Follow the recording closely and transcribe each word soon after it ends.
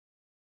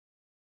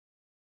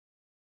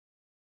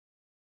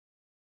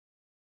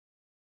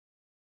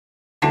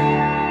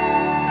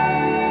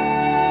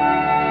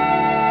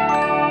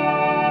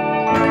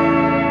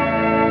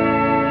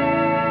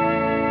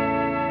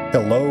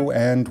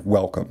and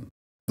welcome.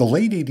 The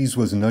late 80s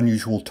was an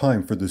unusual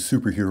time for the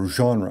superhero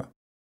genre.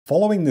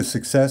 Following the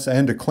success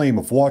and acclaim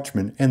of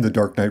Watchmen and The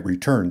Dark Knight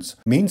Returns,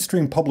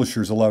 mainstream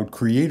publishers allowed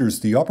creators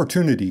the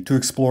opportunity to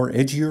explore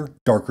edgier,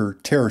 darker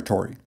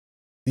territory.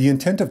 The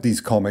intent of these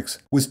comics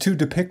was to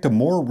depict a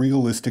more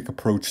realistic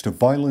approach to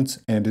violence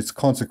and its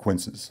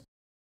consequences.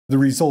 The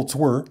results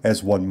were,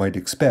 as one might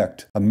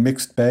expect, a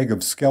mixed bag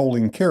of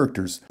scowling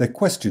characters that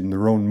questioned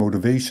their own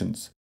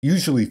motivations,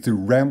 usually through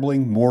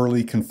rambling,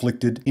 morally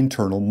conflicted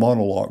internal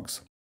monologues.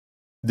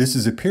 This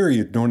is a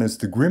period known as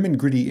the grim and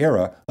gritty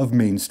era of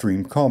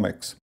mainstream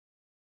comics.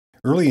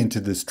 Early into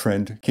this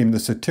trend came the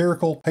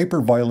satirical,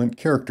 hyper-violent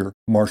character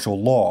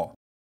Marshal Law.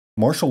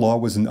 Marshal Law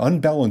was an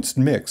unbalanced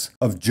mix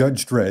of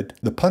Judge Dredd,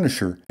 the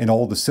Punisher, and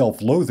all the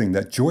self-loathing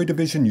that Joy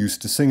Division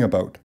used to sing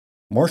about.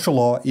 Marshal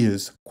Law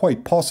is,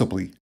 quite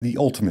possibly, the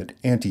ultimate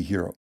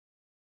anti-hero.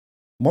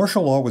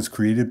 Marshal Law was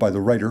created by the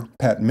writer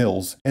Pat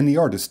Mills and the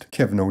artist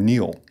Kevin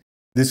O'Neill.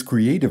 This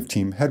creative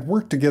team had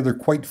worked together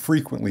quite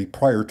frequently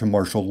prior to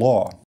Marshal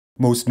Law,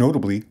 most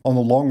notably on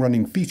the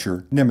long-running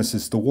feature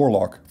Nemesis the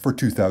Warlock for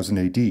 2000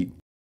 AD.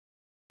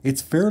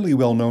 It's fairly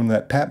well known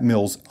that Pat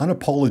Mills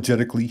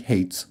unapologetically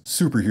hates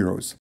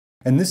superheroes,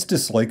 and this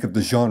dislike of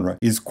the genre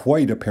is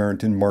quite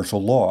apparent in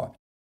Marshal Law.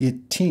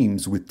 It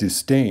teems with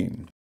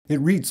disdain. It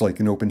reads like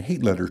an open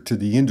hate letter to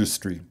the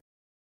industry.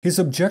 His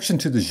objection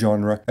to the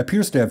genre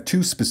appears to have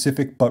two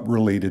specific but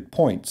related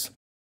points.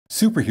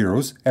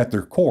 Superheroes, at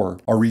their core,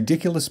 are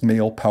ridiculous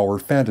male power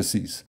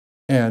fantasies.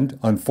 And,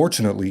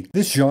 unfortunately,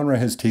 this genre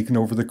has taken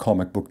over the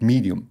comic book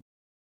medium.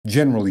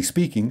 Generally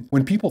speaking,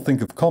 when people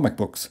think of comic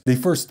books, they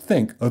first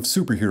think of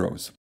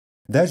superheroes.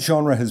 That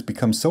genre has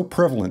become so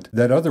prevalent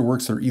that other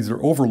works are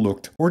either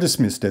overlooked or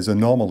dismissed as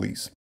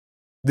anomalies.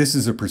 This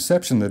is a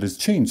perception that has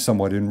changed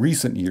somewhat in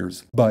recent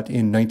years, but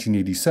in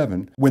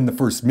 1987, when the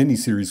first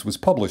miniseries was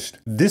published,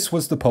 this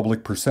was the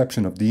public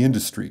perception of the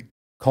industry.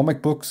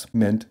 Comic books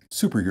meant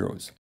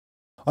superheroes.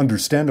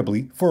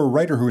 Understandably, for a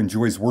writer who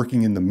enjoys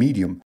working in the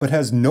medium but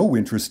has no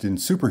interest in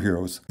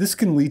superheroes, this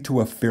can lead to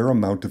a fair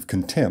amount of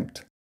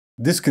contempt.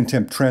 This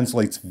contempt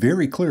translates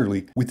very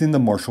clearly within the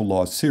Marshal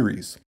Law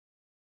series.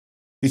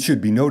 It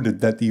should be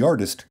noted that the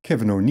artist,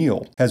 Kevin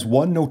O'Neill, has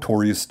one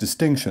notorious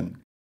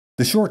distinction.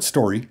 The short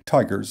story,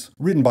 Tigers,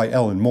 written by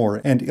Alan Moore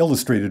and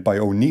illustrated by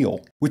O'Neill,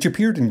 which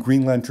appeared in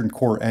Green Lantern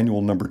Corps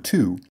Annual No.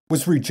 2,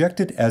 was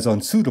rejected as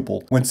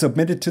unsuitable when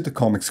submitted to the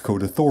Comics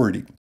Code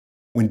Authority.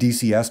 When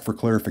DC asked for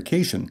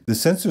clarification, the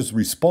censors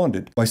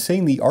responded by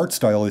saying the art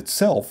style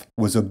itself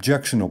was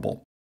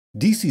objectionable.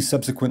 DC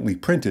subsequently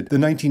printed the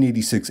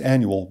 1986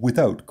 annual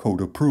without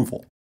code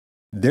approval.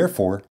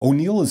 Therefore,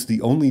 O'Neill is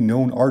the only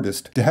known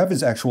artist to have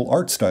his actual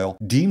art style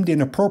deemed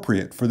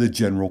inappropriate for the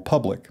general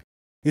public.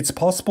 It's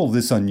possible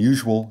this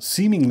unusual,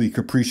 seemingly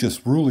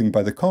capricious ruling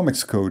by the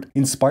Comics Code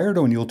inspired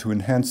O'Neill to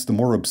enhance the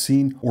more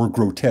obscene or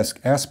grotesque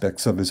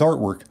aspects of his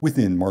artwork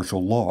within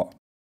Marshal Law.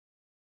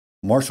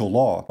 Marshal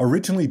Law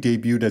originally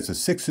debuted as a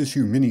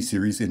 6-issue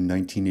miniseries in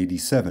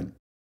 1987.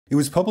 It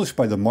was published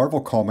by the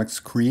Marvel Comics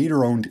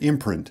creator-owned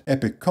imprint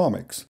Epic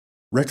Comics.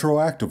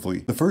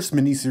 Retroactively, the first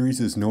miniseries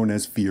is known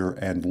as Fear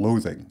and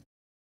Loathing.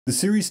 The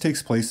series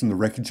takes place in the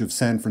wreckage of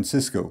San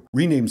Francisco,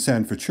 renamed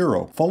San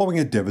Futuro, following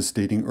a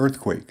devastating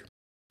earthquake.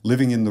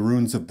 Living in the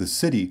ruins of the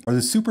city are the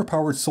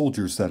superpowered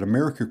soldiers that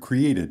America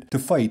created to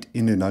fight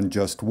in an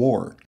unjust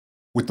war.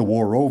 With the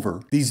war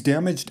over, these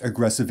damaged,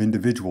 aggressive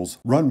individuals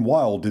run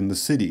wild in the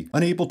city,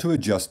 unable to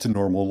adjust to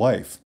normal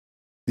life.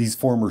 These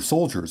former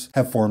soldiers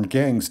have formed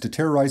gangs to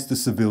terrorize the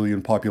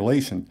civilian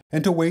population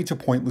and to wage a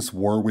pointless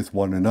war with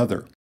one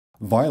another.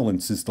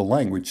 Violence is the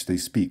language they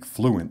speak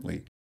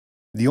fluently.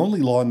 The only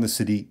law in the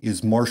city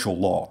is Marshal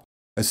Law.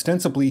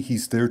 Ostensibly,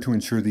 he's there to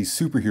ensure these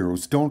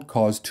superheroes don't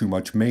cause too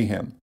much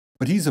mayhem.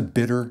 But he's a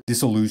bitter,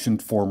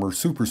 disillusioned former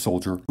super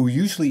soldier who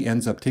usually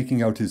ends up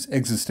taking out his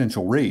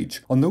existential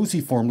rage on those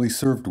he formerly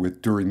served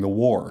with during the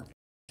war.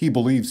 He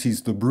believes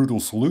he's the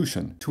brutal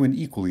solution to an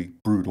equally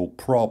brutal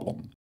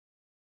problem.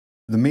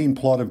 The main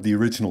plot of the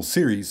original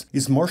series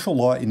is Marshal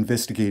Law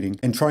investigating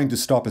and trying to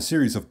stop a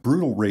series of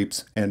brutal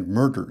rapes and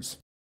murders.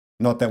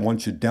 Not that one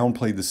should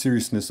downplay the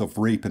seriousness of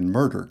rape and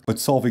murder, but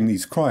solving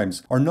these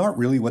crimes are not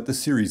really what the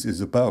series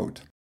is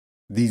about.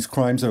 These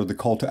crimes are the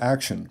call to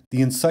action,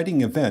 the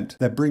inciting event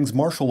that brings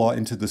Marshal Law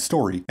into the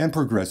story and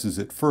progresses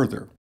it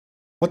further.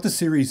 What the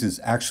series is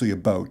actually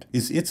about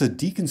is it's a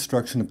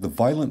deconstruction of the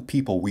violent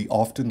people we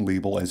often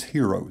label as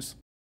heroes.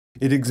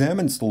 It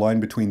examines the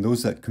line between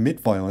those that commit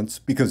violence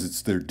because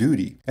it's their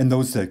duty and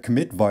those that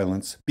commit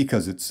violence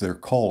because it's their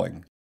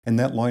calling. And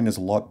that line is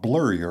a lot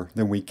blurrier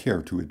than we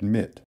care to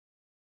admit.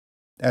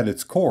 At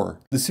its core,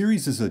 the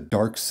series is a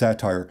dark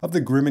satire of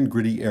the grim and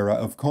gritty era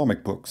of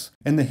comic books,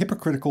 and the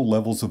hypocritical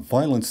levels of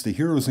violence the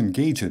heroes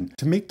engage in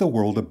to make the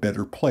world a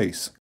better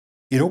place.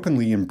 It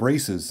openly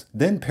embraces,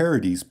 then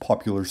parodies,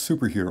 popular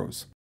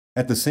superheroes.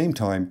 At the same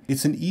time,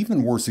 it's an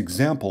even worse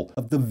example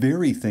of the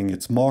very thing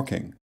it's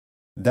mocking.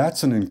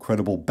 That's an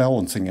incredible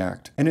balancing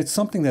act, and it's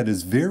something that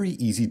is very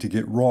easy to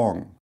get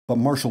wrong, but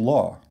Marshal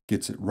Law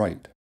gets it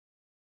right.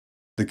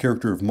 The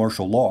character of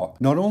Marshal Law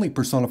not only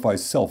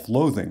personifies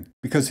self-loathing,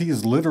 because he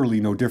is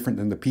literally no different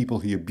than the people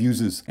he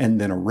abuses and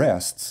then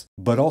arrests,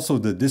 but also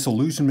the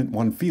disillusionment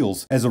one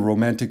feels as a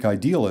romantic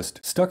idealist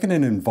stuck in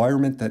an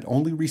environment that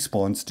only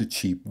responds to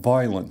cheap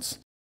violence.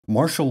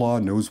 Marshal Law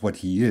knows what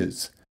he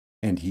is,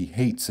 and he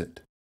hates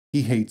it.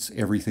 He hates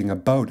everything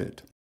about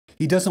it.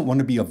 He doesn't want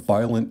to be a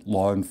violent,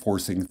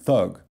 law-enforcing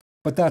thug,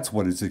 but that's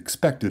what is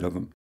expected of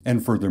him,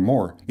 and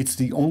furthermore, it's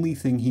the only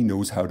thing he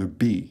knows how to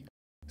be.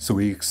 So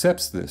he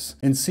accepts this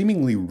and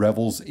seemingly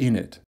revels in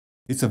it.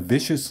 It's a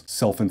vicious,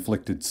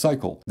 self-inflicted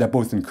cycle that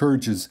both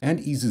encourages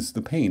and eases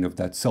the pain of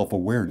that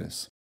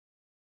self-awareness.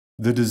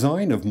 The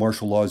design of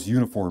Marshal Law's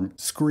uniform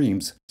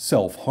screams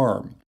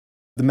self-harm.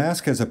 The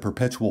mask has a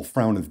perpetual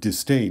frown of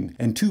disdain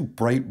and two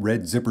bright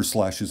red zipper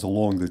slashes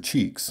along the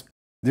cheeks.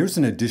 There's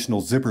an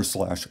additional zipper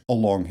slash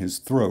along his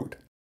throat.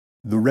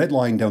 The red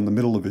line down the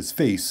middle of his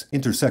face,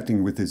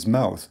 intersecting with his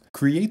mouth,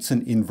 creates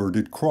an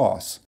inverted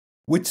cross,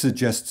 which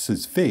suggests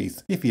his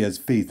faith, if he has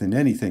faith in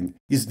anything,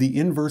 is the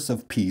inverse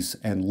of peace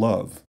and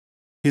love.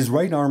 His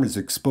right arm is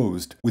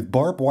exposed, with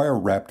barbed wire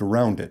wrapped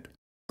around it.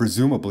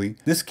 Presumably,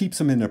 this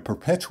keeps him in a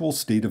perpetual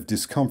state of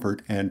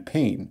discomfort and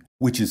pain,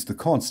 which is the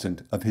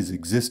constant of his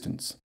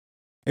existence.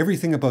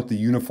 Everything about the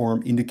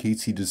uniform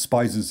indicates he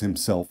despises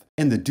himself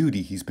and the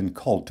duty he's been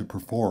called to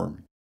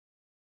perform.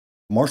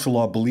 Marshal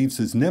Law believes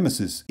his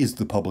nemesis is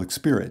the public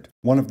spirit,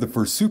 one of the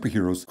first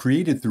superheroes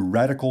created through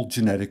radical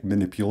genetic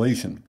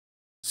manipulation.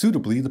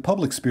 Suitably, the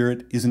public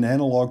spirit is an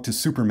analog to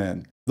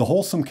Superman, the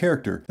wholesome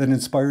character that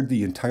inspired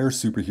the entire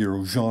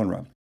superhero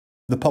genre.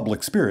 The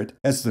public spirit,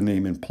 as the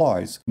name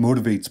implies,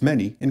 motivates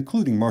many,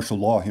 including Marshal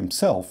Law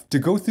himself, to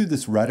go through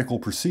this radical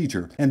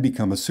procedure and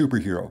become a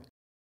superhero.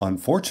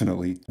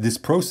 Unfortunately, this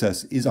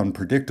process is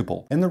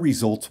unpredictable, and the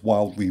results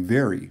wildly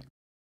vary.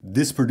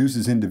 This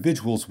produces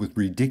individuals with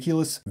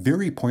ridiculous,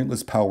 very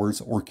pointless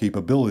powers or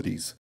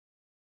capabilities.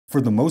 For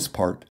the most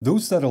part,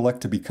 those that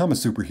elect to become a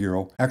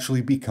superhero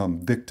actually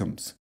become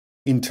victims.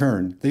 In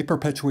turn, they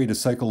perpetuate a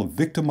cycle of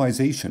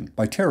victimization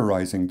by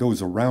terrorizing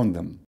those around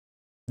them.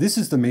 This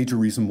is the major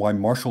reason why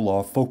Marshal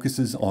Law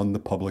focuses on the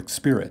public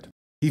spirit.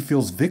 He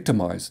feels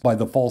victimized by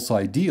the false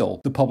ideal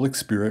the public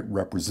spirit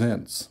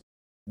represents.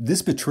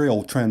 This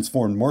betrayal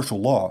transformed Marshal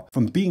Law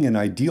from being an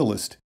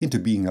idealist into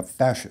being a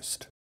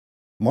fascist.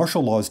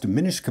 Marshal Law's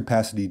diminished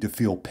capacity to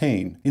feel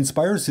pain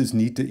inspires his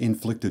need to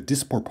inflict a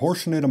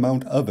disproportionate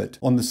amount of it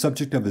on the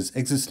subject of his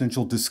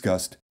existential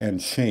disgust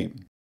and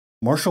shame.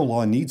 Marshal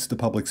Law needs the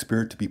public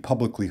spirit to be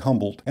publicly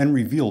humbled and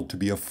revealed to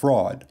be a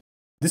fraud.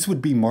 This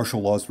would be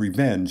Marshal Law's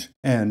revenge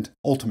and,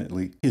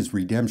 ultimately, his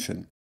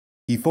redemption.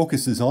 He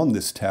focuses on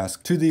this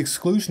task to the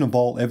exclusion of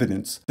all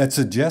evidence that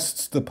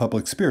suggests the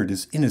public spirit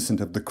is innocent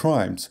of the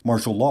crimes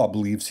Marshal Law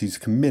believes he's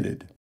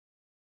committed.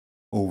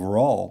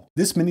 Overall,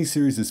 this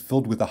miniseries is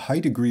filled with a high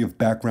degree of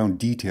background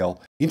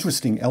detail,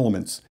 interesting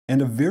elements,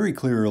 and a very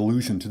clear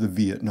allusion to the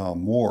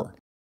Vietnam War.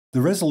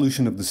 The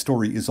resolution of the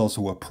story is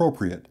also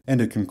appropriate, and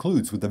it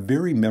concludes with a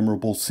very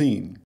memorable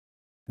scene.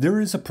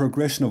 There is a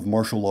progression of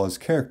Marshal Law's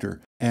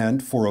character,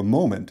 and, for a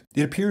moment,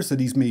 it appears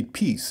that he's made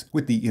peace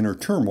with the inner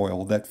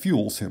turmoil that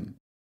fuels him.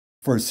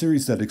 For a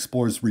series that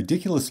explores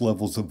ridiculous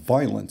levels of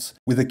violence,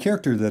 with a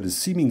character that is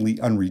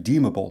seemingly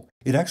unredeemable,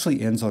 it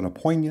actually ends on a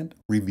poignant,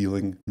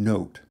 revealing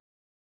note.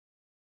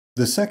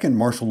 The second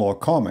Marshal Law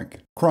comic,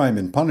 Crime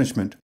and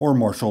Punishment, or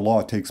Marshal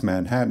Law Takes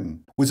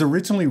Manhattan, was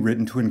originally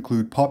written to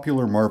include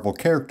popular Marvel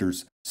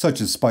characters such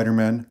as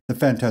Spider-Man, the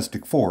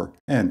Fantastic Four,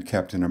 and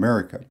Captain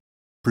America.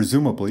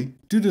 Presumably,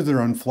 due to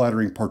their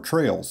unflattering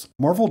portrayals,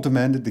 Marvel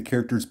demanded the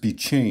characters be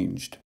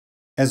changed.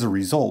 As a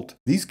result,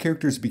 these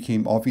characters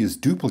became obvious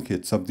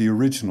duplicates of the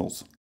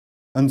originals.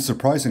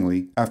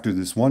 Unsurprisingly, after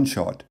this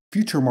one-shot,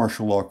 future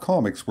Marshal Law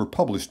comics were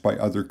published by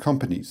other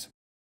companies.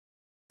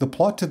 The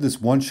plot to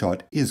this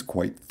one-shot is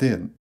quite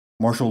thin.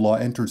 Marshal Law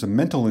enters a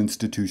mental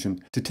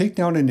institution to take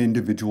down an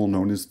individual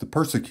known as the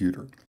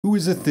Persecutor, who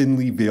is a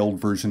thinly veiled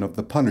version of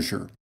the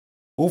Punisher.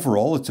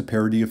 Overall, it's a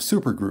parody of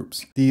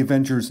supergroups, the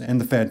Avengers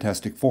and the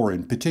Fantastic Four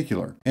in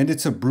particular, and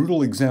it's a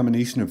brutal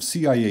examination of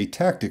CIA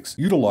tactics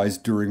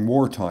utilized during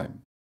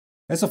wartime.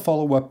 As a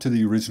follow-up to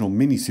the original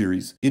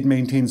miniseries, it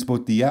maintains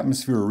both the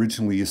atmosphere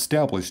originally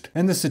established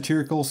and the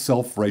satirical,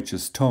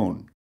 self-righteous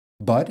tone.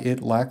 But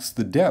it lacks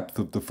the depth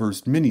of the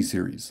first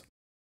miniseries.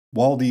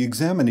 While the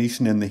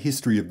examination and the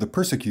history of the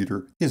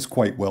Persecutor is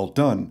quite well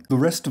done, the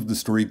rest of the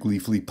story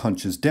gleefully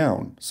punches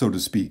down, so to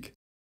speak.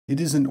 It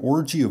is an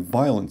orgy of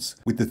violence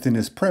with the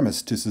thinnest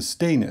premise to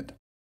sustain it.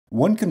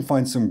 One can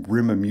find some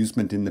grim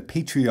amusement in the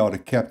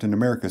patriotic Captain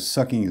America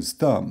sucking his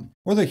thumb,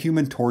 or the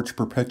Human Torch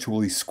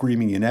perpetually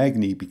screaming in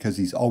agony because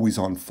he's always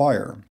on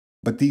fire,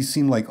 but these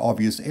seem like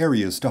obvious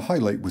areas to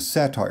highlight with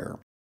satire.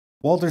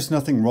 While there's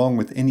nothing wrong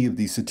with any of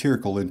these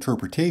satirical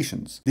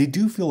interpretations, they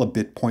do feel a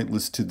bit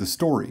pointless to the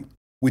story,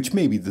 which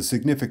may be the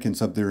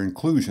significance of their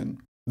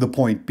inclusion. The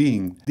point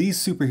being, these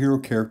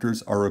superhero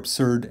characters are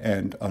absurd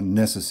and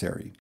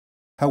unnecessary.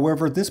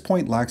 However, this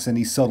point lacks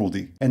any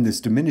subtlety, and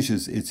this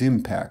diminishes its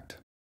impact.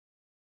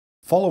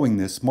 Following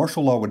this,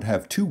 Marshal Law would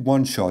have two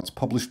one-shots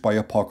published by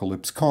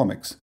Apocalypse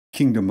Comics,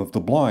 Kingdom of the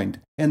Blind,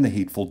 and The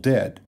Hateful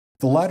Dead,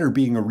 the latter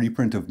being a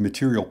reprint of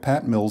material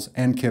Pat Mills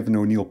and Kevin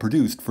O'Neill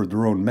produced for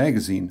their own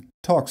magazine,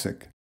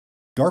 Toxic.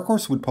 Dark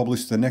Horse would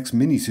publish the next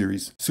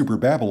miniseries, Super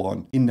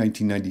Babylon, in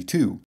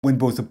 1992, when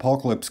both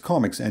Apocalypse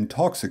Comics and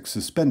Toxic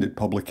suspended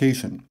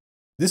publication.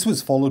 This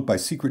was followed by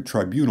Secret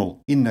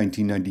Tribunal in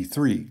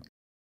 1993.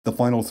 The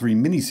final 3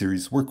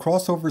 miniseries were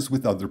crossovers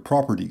with other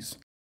properties.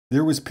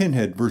 There was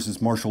Pinhead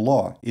vs. Marshal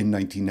Law in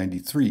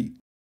 1993,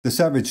 The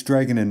Savage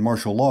Dragon and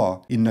Marshal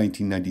Law in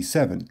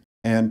 1997,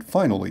 and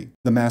finally,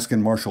 The Mask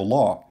and Marshal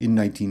Law in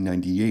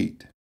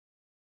 1998.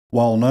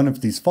 While none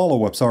of these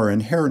follow-ups are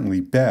inherently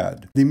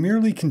bad, they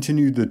merely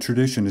continue the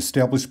tradition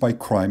established by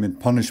Crime and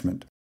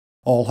Punishment.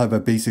 All have a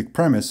basic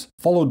premise,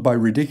 followed by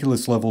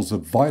ridiculous levels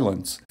of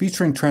violence,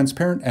 featuring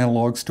transparent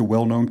analogues to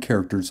well-known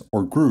characters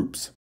or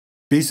groups.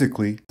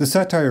 Basically, the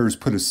satire is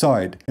put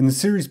aside, and the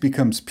series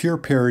becomes pure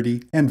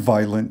parody and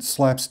violent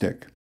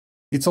slapstick.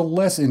 It's a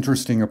less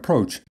interesting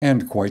approach,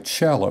 and quite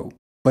shallow,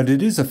 but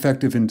it is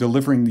effective in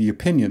delivering the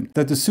opinion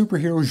that the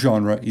superhero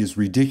genre is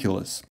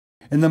ridiculous.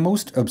 And the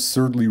most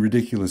absurdly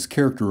ridiculous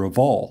character of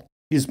all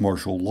is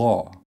Marshal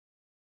Law.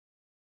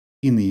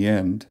 In the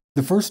end,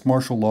 the first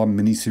Marshal Law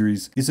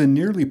miniseries is a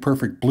nearly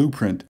perfect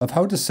blueprint of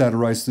how to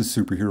satirize the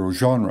superhero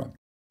genre.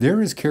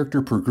 There is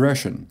character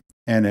progression,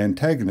 an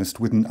antagonist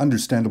with an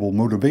understandable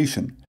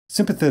motivation,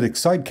 sympathetic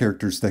side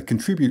characters that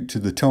contribute to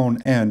the tone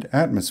and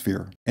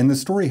atmosphere, and the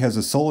story has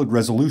a solid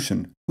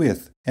resolution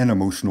with an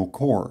emotional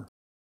core.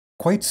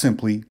 Quite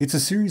simply, it's a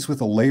series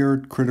with a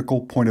layered,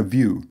 critical point of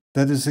view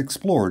that is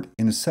explored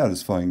in a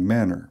satisfying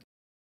manner.